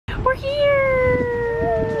we're here.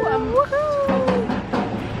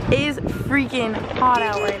 It is freaking hot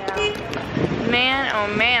out right now. Man, oh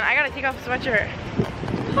man, I gotta take off the sweatshirt.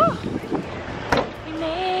 Oh. We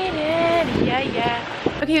made it,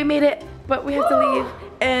 yeah. Okay, we made it, but we have to leave.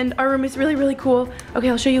 And our room is really, really cool. Okay,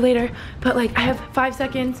 I'll show you later. But like, I have 5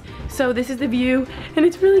 seconds. So this is the view, and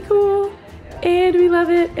it's really cool. And we love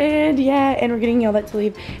it, and yeah, and we're getting yelled at to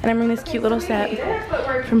leave. And I'm wearing this cute little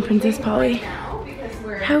set from Princess Polly.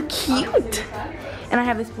 How cute! And I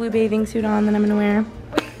have this blue bathing suit on that I'm gonna wear.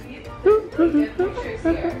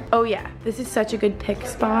 Oh yeah, this is such a good pick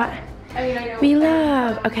spot. We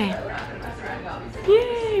love, okay.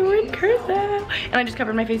 Yay, we're in Curacao. And I just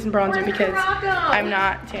covered my face in bronzer because I'm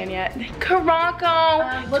not tan yet.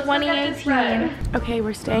 CURACAO 2018. Okay,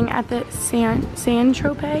 we're staying at the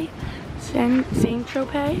Saint-Tropez.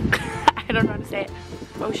 Saint-Tropez. I don't know how to say it.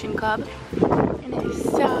 Ocean Club. And it is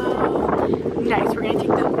so nice. We're gonna take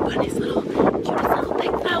the cutest little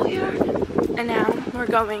pics out here. And now we're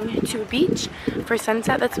going to a beach for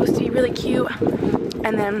sunset. That's supposed to be really cute.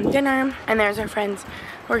 And then dinner. And there's our friends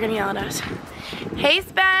who are gonna yell at us. Hey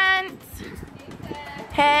Spence!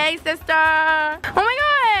 Hey sister! Oh my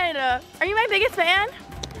god! Are you my biggest fan?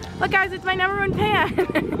 Look guys, it's my #1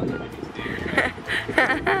 fan.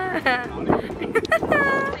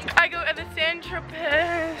 I go at the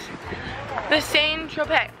Saint-Tropez. The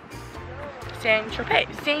Saint-Tropez. Saint-Tropez.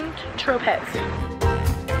 Saint-Tropez.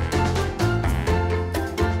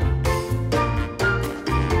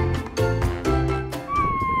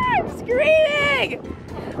 I'm screaming!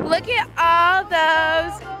 Look at all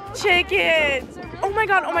those chickens. Oh my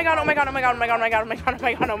god, oh my god, oh my god, oh my god, oh my god, oh my god, oh my god, oh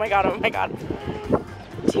my god, oh my god, oh my god.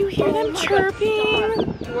 Do you hear them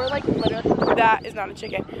chirping? We're like literally. That is not a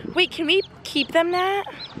chicken. Wait, can we keep them that?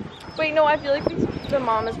 Wait, no, I feel like the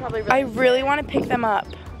mom is probably really I really want to pick them up.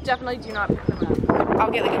 Definitely do not pick them up.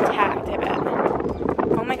 I'll get like attacked, I bet.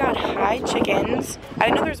 Oh my god, hi chickens. I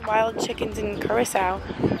didn't know there's wild chickens in Curacao.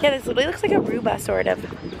 Yeah, this literally looks like Aruba, sort of.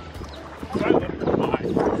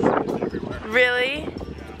 Really?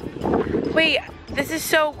 Wait, this is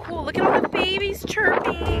so cool. Look at all the babies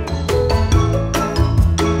chirping.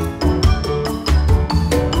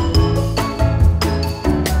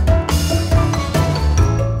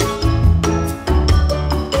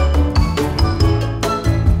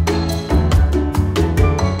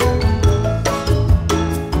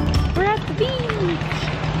 We're at the beach.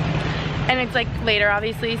 And it's like later,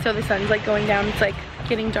 obviously, so the sun's like going down. It's like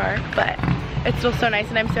getting dark, but it's still so nice,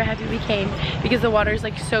 and I'm so happy we came because the water is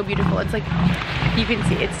like so beautiful. It's like, you can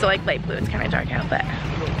see, it's still like light blue. It's kind of dark out, but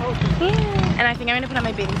yeah. And I think I'm gonna put on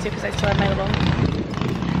my bathing suit because I still have my little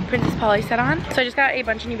Princess Polly set on. So I just got a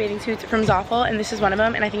bunch of new bathing suits from Xoxo, and this is one of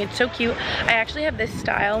them, and I think it's so cute. I actually have this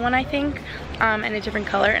style one, I think, in a different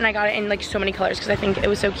color, and I got it in like so many colors because I think it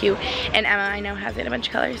was so cute. And Emma, I know, has it in a bunch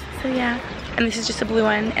of colors. So yeah, and this is just a blue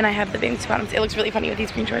one, and I have the bathing suit bottoms. It looks really funny with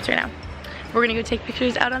these green shorts right now. We're gonna go take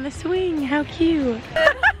pictures out on the swing. How cute.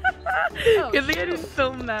 Good thing I didn't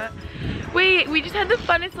film that. Wait, we just had the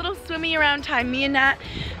funnest little swimmy around time. Me and Nat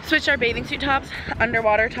switched our bathing suit tops,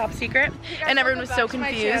 underwater, top secret, and everyone was so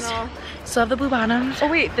confused. Still have the blue bottoms. Oh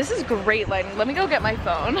wait, this is great lighting. Let me go get my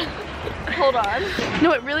phone. Hold on.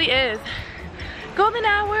 No, it really is. Golden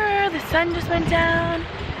hour, the sun just went down.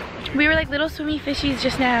 We were like little swimmy fishies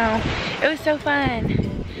just now. It was so fun.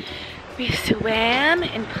 We swam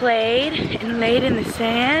and played and laid in the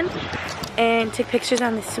sand and took pictures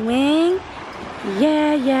on the swing.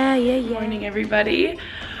 Yeah. Good morning, everybody.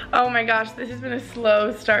 Oh my gosh, this has been a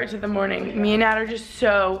slow start to the morning. Me and Nat are just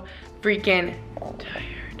so freaking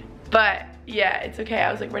tired. But yeah, it's okay.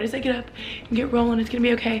 I was like, right as I get up and get rolling, it's gonna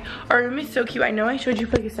be okay. Our room is so cute. I know I showed you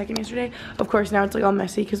for like a second yesterday. Of course, now it's like all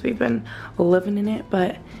messy because we've been living in it,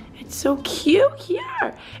 but it's so cute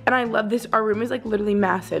here. And I love this. Our room is like literally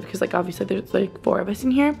massive because like obviously there's like 4 of us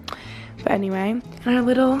in here. But anyway, and our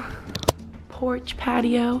little porch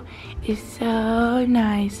patio is so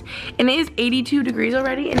nice. And it is 82 degrees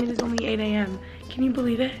already, and it is only 8 a.m. Can you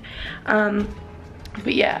believe it?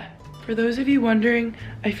 But yeah, for those of you wondering,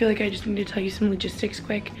 I feel like I just need to tell you some logistics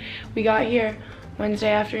quick. We got here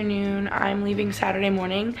Wednesday afternoon. I'm leaving Saturday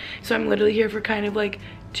morning, so I'm literally here for kind of like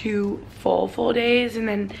 2 full days, and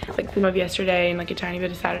then like some of yesterday and like a tiny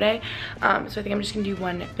bit of Saturday. So I think I'm just gonna do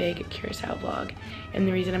one big Curacao vlog. And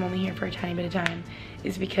the reason I'm only here for a tiny bit of time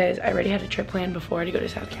is because I already had a trip planned before to go to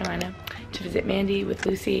South Carolina to visit Mandy with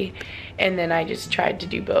Lucy, and then I just tried to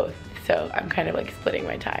do both. So I'm kind of like splitting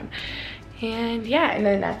my time. And yeah, and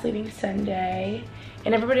then that's leaving Sunday.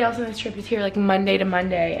 And everybody else on this trip is here like Monday to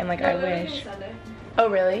Monday, and like I wish. Sunday. Oh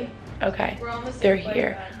really? Okay. We're on the same They're flight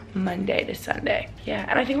here. back. Monday to Sunday. Yeah,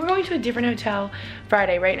 and I think we're going to a different hotel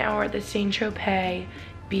Friday. Right now we're at the Saint Tropez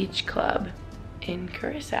Beach Club in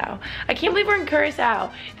Curacao. I can't believe we're in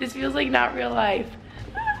Curacao. This feels like not real life.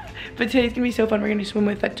 But today's gonna be so fun. We're gonna swim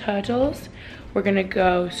with the turtles. We're gonna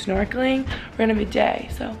go snorkeling. We're gonna have a day,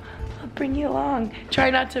 so I'll bring you along. Try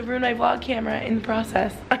not to ruin my vlog camera in the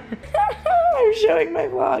process. I'm showing my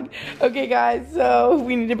vlog. Okay guys, so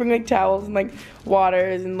we need to bring like towels and like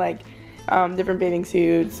waters and like different bathing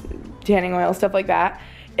suits, tanning oil, stuff like that.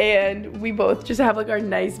 And we both just have like our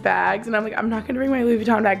nice bags, and I'm like, I'm not gonna bring my Louis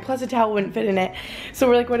Vuitton bag, plus a towel wouldn't fit in it. So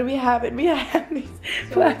we're like, what do we have? And we have these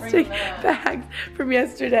plastic bags from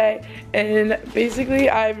yesterday, and basically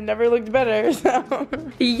I've never looked better, so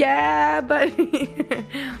yeah, buddy.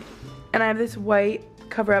 And I have this white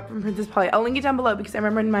cover up from Princess Polly. I'll link it down below because I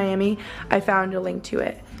remember in Miami I found a link to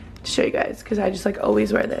it to show you guys, because I just like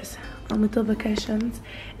always wear this on little vacations,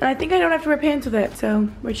 and I think I don't have to wear pants with it, so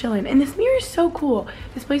we're chilling. And this mirror is so cool.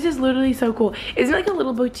 This place is literally so cool. Isn't it like a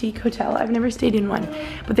little boutique hotel? I've never stayed in one,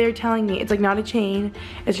 but they're telling me it's like not a chain,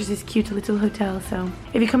 it's just this cute little hotel. So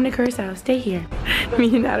if you come to Curacao, stay here.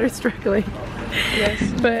 Me and Nat are struggling.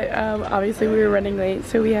 Yes, but obviously we were running late,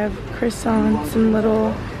 so we have croissants and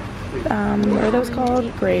little what are those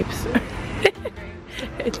called? Grapes.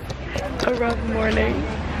 It's a rough morning.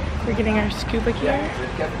 We're getting our scuba gear.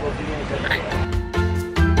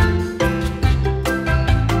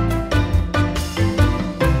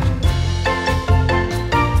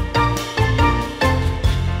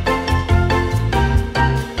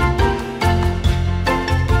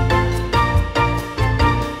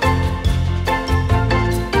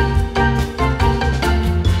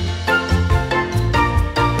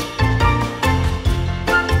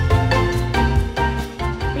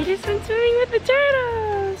 We just went swimming with the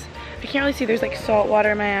turtles. I can't really see, there's like salt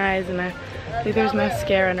water in my eyes, and I think there's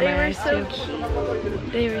mascara under my eyes too. They were so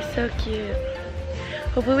cute. They were so cute.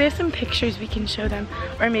 Hopefully we have some pictures we can show them,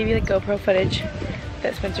 or maybe like GoPro footage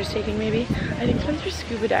that Spencer's taking maybe. I think Spencer's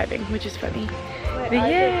scuba diving, which is funny. But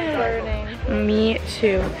yeah, me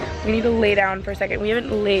too. We need to lay down for a second. We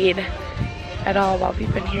haven't laid at all while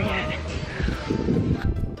we've been here yet.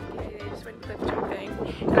 I just went cliff jumping,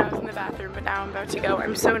 and I was in the bathroom, but now I'm about to go.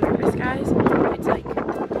 I'm so nervous, guys. It's like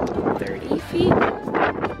 30 feet. You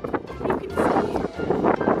can see.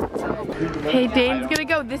 So, hey, Dane's gonna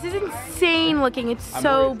go. This is insane looking. It's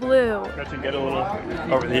so blue. Gretchen, get a little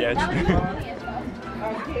over the edge.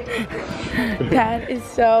 That is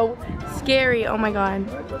so scary. Oh my god.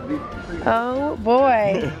 Oh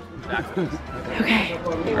boy. Okay.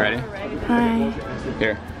 You ready? Hi.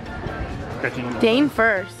 Here. Gretchen. Dane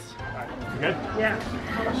first. Good? Yeah.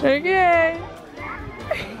 Okay.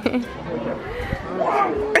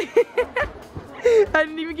 I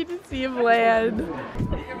didn't even get to see him land.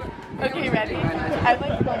 Okay, ready? I'm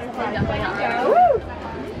like going to Woo!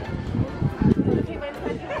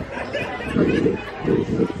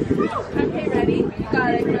 Okay, ready? You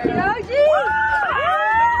got it, girl.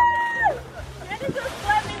 Jenny, just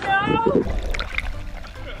let me know.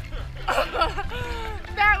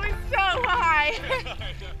 That was so high.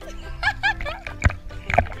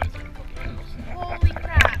 Holy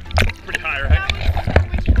crap. Pretty high, right? That was so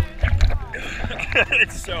much higher than I thought.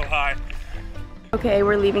 It's so high. Okay,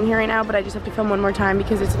 we're leaving here right now, but I just have to film one more time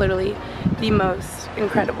because it's literally the most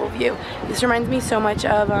incredible view. This reminds me so much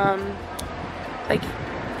of like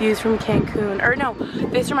views from Cancun, or no,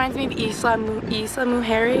 this reminds me of Isla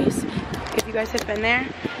Mujeres. If you guys have been there,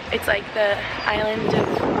 it's like the island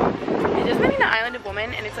of, it doesn't mean the island of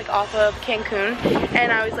women, and it's like off of Cancun.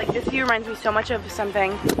 And I was like, this view reminds me so much of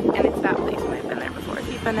something, and it's that place. And I've been there before.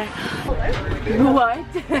 If you've been there, what?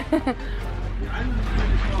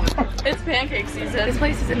 It's pancake season. This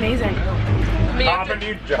place is amazing. How often do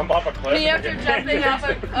you jump off a cliff? Me after jumping off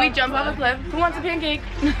a We jump off a cliff. Who wants a pancake?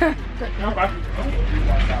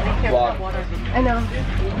 Vlog. I know.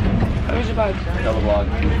 Where's your bug? Double vlog.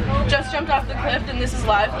 just jumped off the cliff, and this is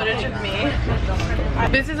live footage of me.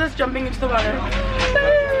 This is us jumping into the water.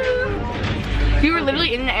 We were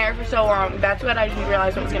literally in the air for so long. That's what I didn't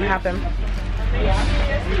realize what was gonna happen.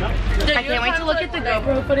 I can't wait to look at the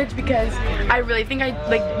GoPro footage because I really think I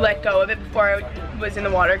like let go of it before I was in the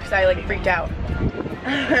water because I like freaked out.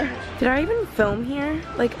 Did I even film here?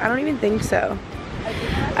 Like, I don't even think so.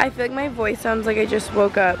 I feel like my voice sounds like I just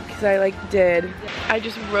woke up because I like did. I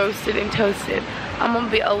just roasted and toasted. I'm gonna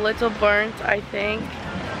be a little burnt, I think.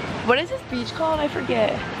 What is this beach called? I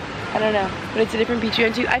forget. I don't know, but it's a different beach we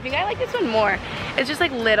went to. I think I like this one more. It's just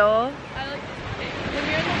like little. I like when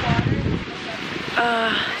you're in the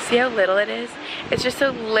water. See how little it is? It's just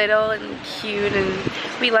so little and cute, and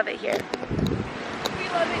we love it here. We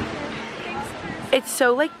love it here. Thanks for It's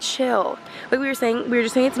so like chill. Like we were just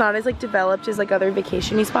saying it's not as like developed as like other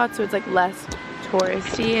vacation-y spots, so it's like less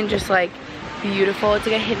touristy and just like beautiful. It's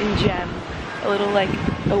like a hidden gem, a little like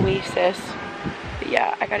oasis. But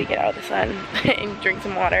yeah, I gotta get out of the sun and drink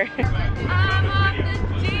some water. I'm on the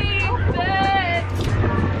deep end.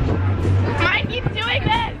 Mine keeps doing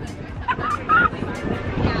this.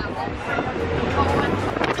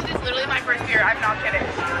 This is literally my first beer. I'm not kidding.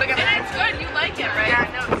 Like, and it's good. You like it, right?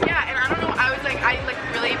 Yeah, no, yeah. And I don't know. I was like, I like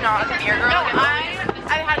really not a beer girl. No,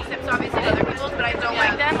 I've had sips obviously other people's, but I don't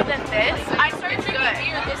like them. But then this, I started drinking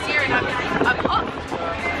beer this year, and I'm hooked.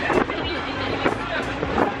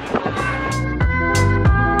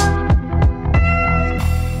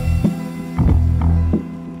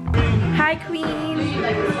 Hi, Queen.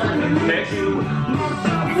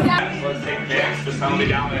 Let's take this. Just tell me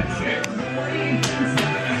down at 6.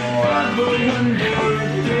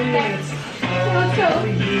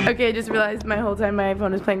 Okay, I just realized my whole time my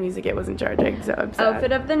phone was playing music, it wasn't charging, so I'm sad.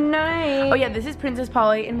 Outfit of the night. Oh yeah, this is Princess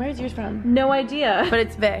Polly, and where's yours from? No idea. But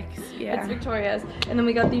it's Vic's, yeah. It's Victoria's. And then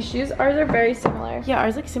we got these shoes. Ours are very similar. Yeah,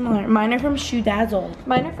 ours look similar. Mine are from Shoe Dazzle.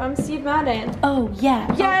 Mine are from Steve Madden. Oh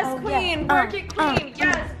yeah. Yes, oh, Queen! Yeah. Mark it, Queen!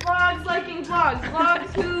 Yes! Vlogs liking vlogs.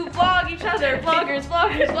 Vlogs who vlog each other. Vloggers,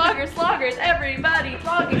 vloggers, vloggers, vloggers. Everybody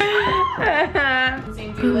vlogging.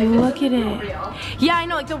 Look at it. Yeah, I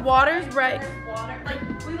know, like the water's right.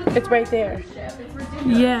 It's right there.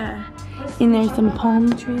 Yeah. And there's some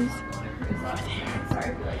palm trees.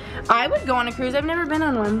 I would go on a cruise. I've never been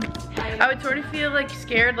on one. I would sort of feel like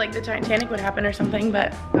scared like the Titanic would happen or something,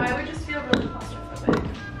 but I would just feel really claustrophobic.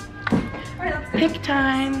 Alright, let's go. pick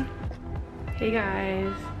time. Hey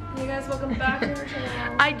guys. Hey guys, welcome back to our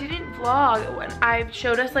channel. I didn't vlog. I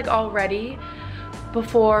showed us like already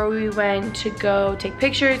before we went to go take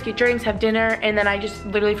pictures, get drinks, have dinner, and then I just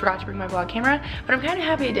literally forgot to bring my vlog camera. But I'm kind of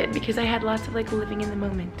happy I did because I had lots of like living in the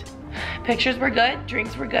moment. Pictures were good,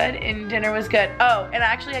 drinks were good, and dinner was good. Oh, and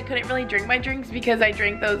actually I couldn't really drink my drinks because I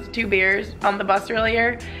drank those 2 beers on the bus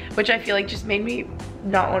earlier, which I feel like just made me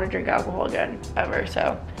not want to drink alcohol again, ever,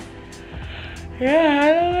 so.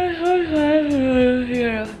 Yeah,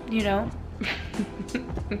 you know.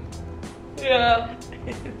 Yeah.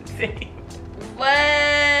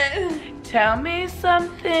 What? Tell me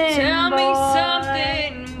something, Tell boy. me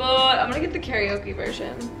something, boy. I'm gonna get the karaoke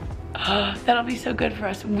version. That'll be so good for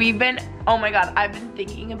us. We've been, oh my god, I've been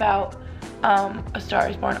thinking about A Star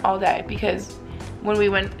Is Born all day because when we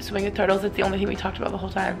went swimming with turtles, it's the only thing we talked about the whole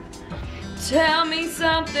time. Tell me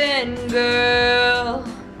something, girl.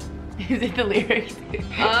 Is it the lyrics?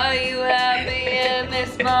 Are you happy in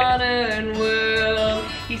this modern world?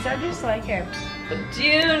 You sound just like him. But do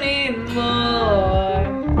you need more?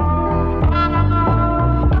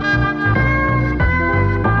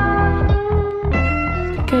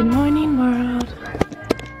 Good morning, world.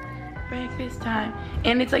 Breakfast time.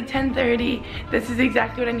 And it's like 10:30. This is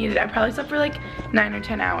exactly what I needed. I probably slept for like 9 or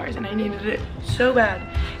 10 hours and I needed it so bad.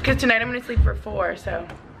 Because tonight I'm gonna sleep for 4, so.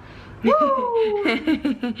 And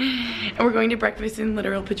we're going to breakfast in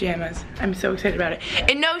literal pajamas. I'm so excited about it.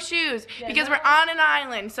 And no shoes, because we're on an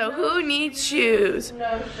island, so who needs shoes?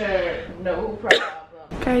 No shirt, no problem.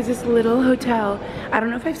 Guys, this little hotel, I don't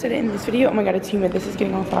know if I've said it in this video. Oh my god, it's humid. This is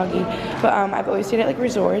getting all foggy. But I've always stayed at like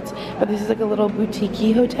resorts, but this is like a little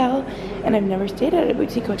boutique-y hotel, and I've never stayed at a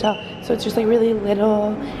boutique hotel. So it's just like really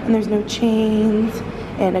little, and there's no chains.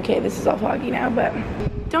 And okay, this is all foggy now, but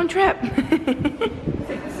don't trip.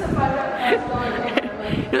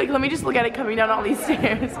 You're like, let me just look at it coming down all these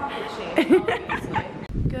stairs.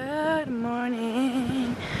 Good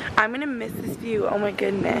morning. I'm gonna miss this view. Oh my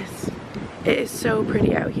goodness. It is so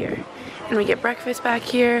pretty out here. And we get breakfast back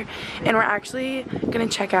here, and we're actually gonna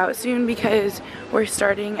check out soon because we're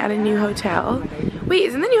starting at a new hotel. Wait,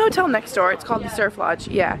 isn't the new hotel next door? It's called the Surf Lodge.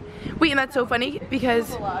 Yeah. Wait, and that's so funny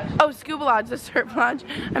because, oh, Scuba Lodge, the Surf Lodge.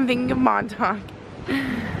 I'm thinking of Montauk.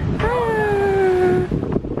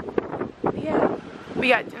 Yeah. We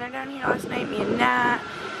got dinner down here last night, me and Nat,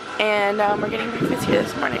 and we're getting breakfast here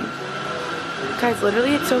this morning. Guys,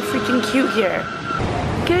 literally it's so freaking cute here.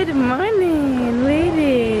 Good morning,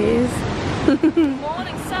 ladies.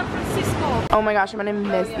 Morning, San Francisco. Oh my gosh, I'm gonna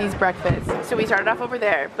miss these breakfasts. So we started off over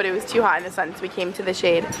there, but it was too hot in the sun, so we came to the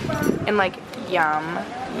shade. And like, yum,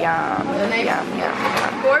 yum, yum, yum,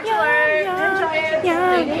 yum. Gorge alert.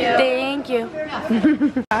 Yum. Thank you.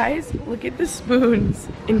 Guys, look at the spoons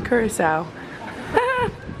in Curacao.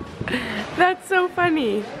 That's so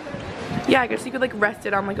funny. Yeah, I guess you could like rest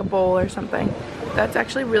it on like a bowl or something. That's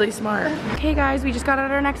actually really smart. Okay guys, we just got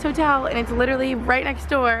at our next hotel and it's literally right next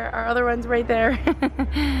door. Our other one's right there.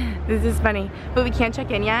 This is funny. But we can't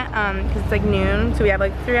check in yet because it's like noon, so we have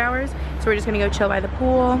like 3 hours. So we're just gonna go chill by the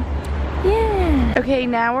pool. Yeah. Okay,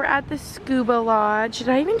 now we're at the scuba lodge. Did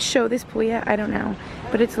I even show this pool yet? I don't know.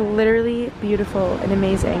 But it's literally beautiful and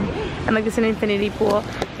amazing. And like, it's an infinity pool.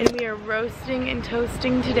 And we are roasting and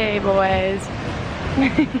toasting today, boys.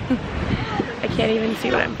 I can't even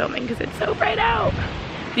see what I'm filming because it's so bright out.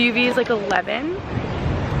 The UV is like 11,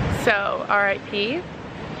 so RIP.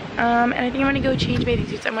 And I think I'm gonna go change bathing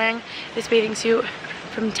suits. I'm wearing this bathing suit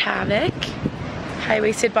from Tavik,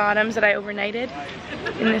 high-waisted bottoms that I overnighted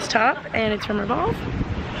in this top, and it's from Revolve.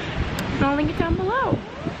 And I'll link it down below.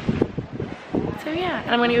 So yeah,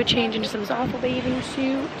 and I'm gonna go change into some Zoffel bathing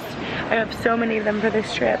suits. I have so many of them for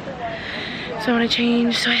this trip. So I want to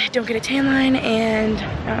change so I don't get a tan line, and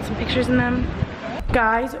I want some pictures in them.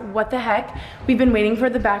 Guys, what the heck? We've been waiting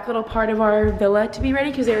for the back little part of our villa to be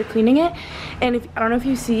ready because they were cleaning it. And I don't know if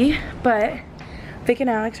you see, but Vic and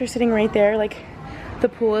Alex are sitting right there. Like, the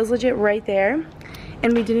pool is legit right there.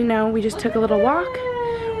 And we didn't know, we just took a little walk.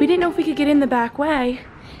 We didn't know if we could get in the back way.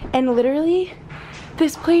 And literally,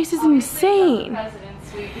 this place is insane.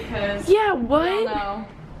 President's suite because yeah, what? I don't know.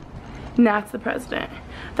 And that's the president.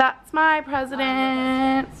 That's my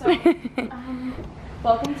president.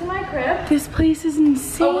 Welcome to my crib. This place is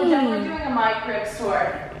insane. Oh, we're definitely doing a my crib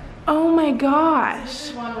tour. Oh my gosh. This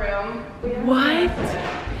is one room. What?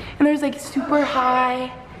 And there's like super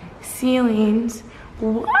high ceilings.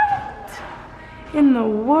 What in the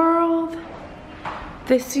world?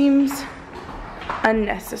 This seems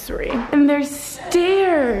unnecessary. And there's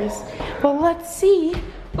stairs. Well, let's see.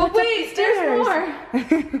 But wait, there's more.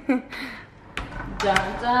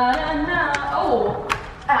 Dun, dun, dun, dun. Oh,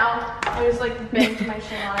 ow. I just like banged my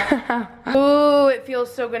shin on it. Ooh, it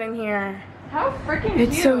feels so good in here. How freaking cute.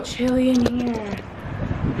 It's so chilly in here.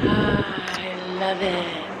 I love it.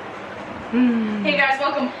 Hey guys,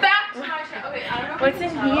 welcome back to my show. Okay, I don't know if What's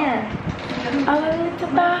in here? A little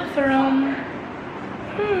bathroom.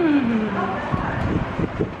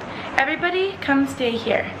 Everybody come stay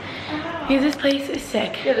here. Because this place is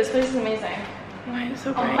sick. Yeah, this place is amazing. Why is it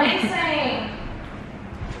so bright? Amazing.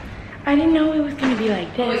 I didn't know it was gonna be like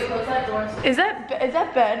Oh, wait, this. close that door. Is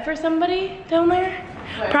that bed for somebody down there?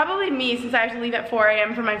 Where? Probably me, since I have to leave at 4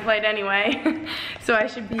 a.m. for my flight anyway. So I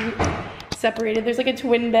should be separated. There's like a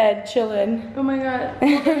twin bed chilling. Oh my god.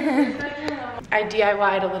 I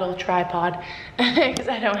DIY'd a little tripod because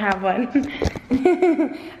I don't have one.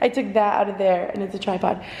 I took that out of there and it's a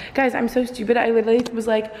tripod. Guys, I'm so stupid. I literally was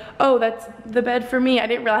like, oh, that's the bed for me. I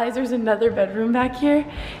didn't realize there's another bedroom back here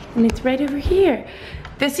and it's right over here.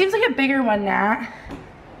 This seems like a bigger one, Nat.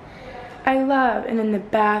 I love. And then the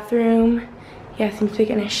bathroom. Yeah, seems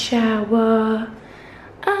taking a shower.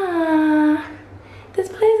 This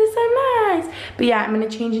place is so nice. But yeah, I'm gonna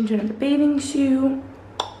change into another bathing suit.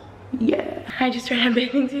 Yeah. I just tried on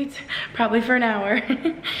bathing suits probably for an hour.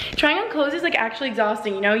 Trying on clothes is like actually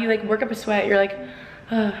exhausting, you know? You like work up a sweat, you're like,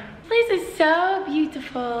 ugh. This place is so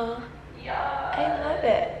beautiful. Yeah. I love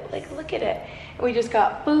it. Like, look at it. We just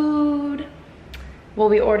got food. Well,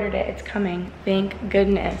 we ordered it, it's coming, thank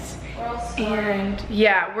goodness. And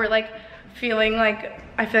yeah, we're like feeling like,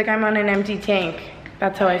 I feel like I'm on an empty tank.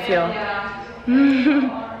 That's how I feel.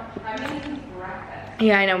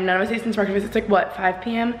 Yeah, I know, none of us ate since breakfast. It's like, what, 5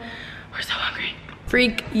 p.m.? We're so hungry.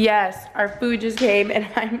 Freak, yes, our food just came and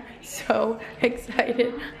I'm so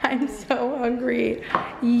excited. I'm so hungry.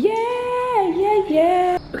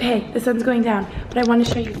 Yeah. Okay, the sun's going down, but I want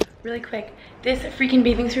to show you really quick. This freaking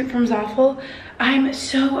bathing suit from Zoffel, I'm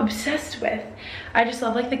so obsessed with. I just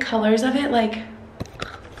love like the colors of it, like,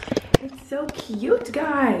 it's so cute,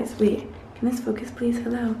 guys. Wait, can this focus please?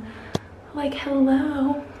 Hello. Like,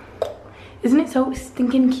 hello. Isn't it so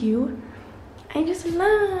stinking cute? I just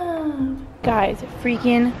love. Guys,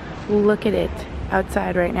 freaking look at it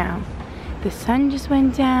outside right now. The sun just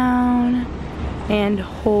went down and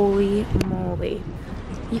holy moly.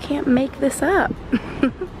 You can't make this up.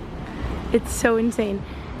 It's so insane.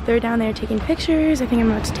 They're down there taking pictures. I think I'm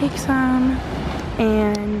about to take some.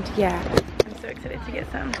 And yeah, I'm so excited to get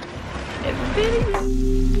some. It's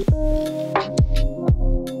big.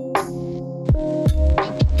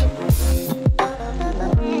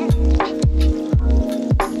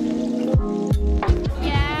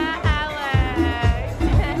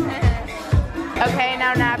 Okay,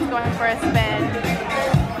 now Nat's going for a spin.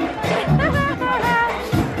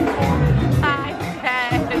 Hi,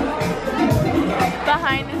 Ted.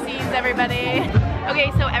 Behind the scenes, everybody.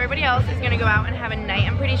 Okay, so everybody else is gonna go out and have a night,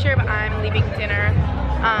 I'm pretty sure, but I'm leaving dinner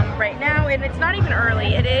right now, and it's not even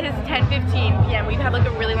early. It is 10:15 p.m. We've had like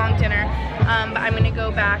a really long dinner, but I'm gonna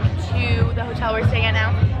go back to the hotel we're staying at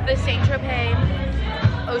now. The St.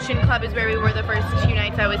 Tropez Ocean Club is where we were the first 2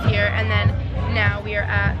 nights I was here, and then now we are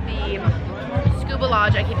at the Scuba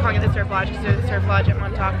Lodge. I keep calling it the Surf Lodge because there's a Surf Lodge at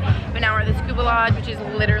Montauk, but now we're at the Scuba Lodge, which is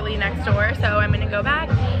literally next door. So I'm gonna go back,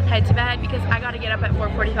 head to bed, because I gotta get up at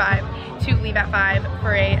 4:45 to leave at 5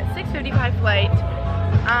 for a 6:55 flight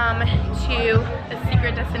to a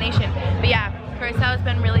secret destination. But yeah, Curacao has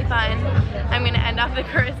been really fun. I'm gonna end off the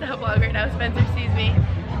Curacao vlog right now. Spencer sees me.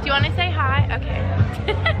 Do you want to say hi?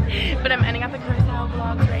 Okay. But I'm ending up the Curacao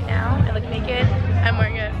vlogs right now. I look naked. I'm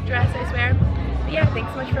wearing a dress, I swear. But yeah,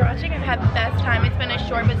 thanks so much for watching. I've had the best time. It's been a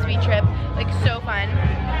short but sweet trip. Like, so fun.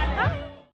 Bye.